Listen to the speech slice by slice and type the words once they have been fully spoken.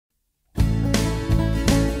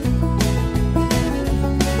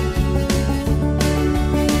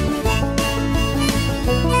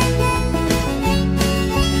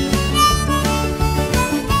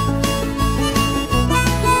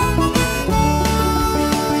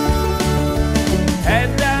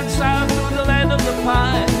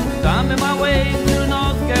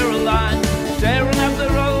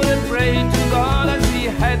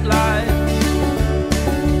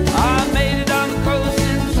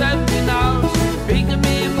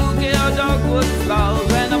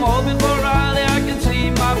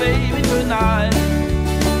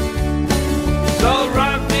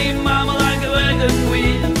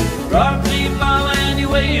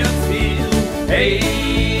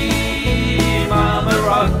Hey, mama,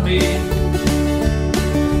 rock me.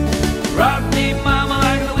 Rock me, mama,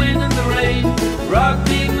 like the wind and the rain. Rock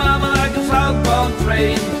me, mama, like a southbound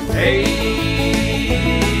train.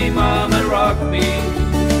 Hey, mama, rock me.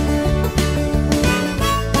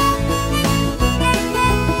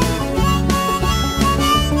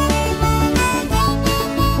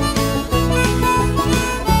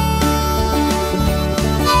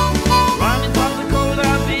 Running from the cold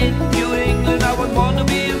up in New England, I was born to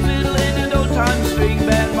be a fiddle in an old-time string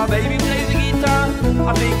band. My baby plays the guitar,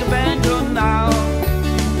 I pick a banjo now.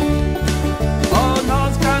 Oh,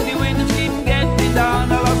 North County winters keep getting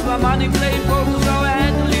down. I lost my money playing poker, so I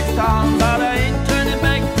had to leave town. But I ain't turning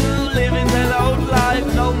back to living that old life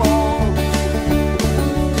no more.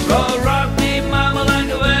 So rock me, mama, like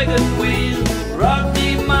a wagon wheel. Rock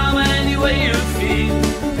me, mama, any way you feel.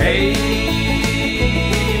 Hey,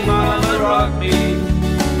 mama, rock me.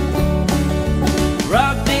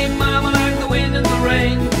 Rock me, mama, like the wind and the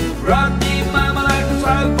rain. Rock me, mama, like a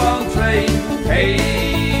southbound train.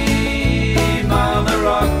 Hey, mama,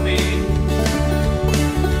 rock me.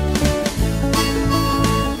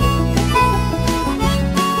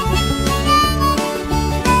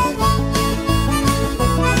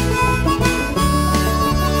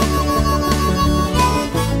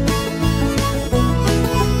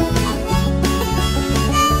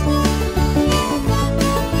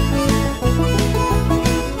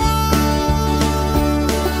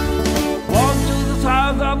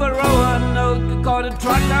 Caught a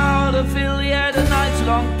truck out of Philly, had a nice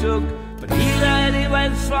long took, but he headed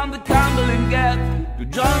west from the Cumberland Gap to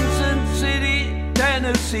Johnson City,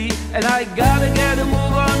 Tennessee. And I gotta get a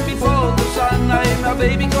move on before the sun. I ain't my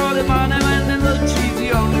baby called him on him, and look, she's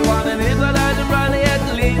the only one. And if I die to Riley,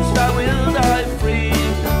 at least I will die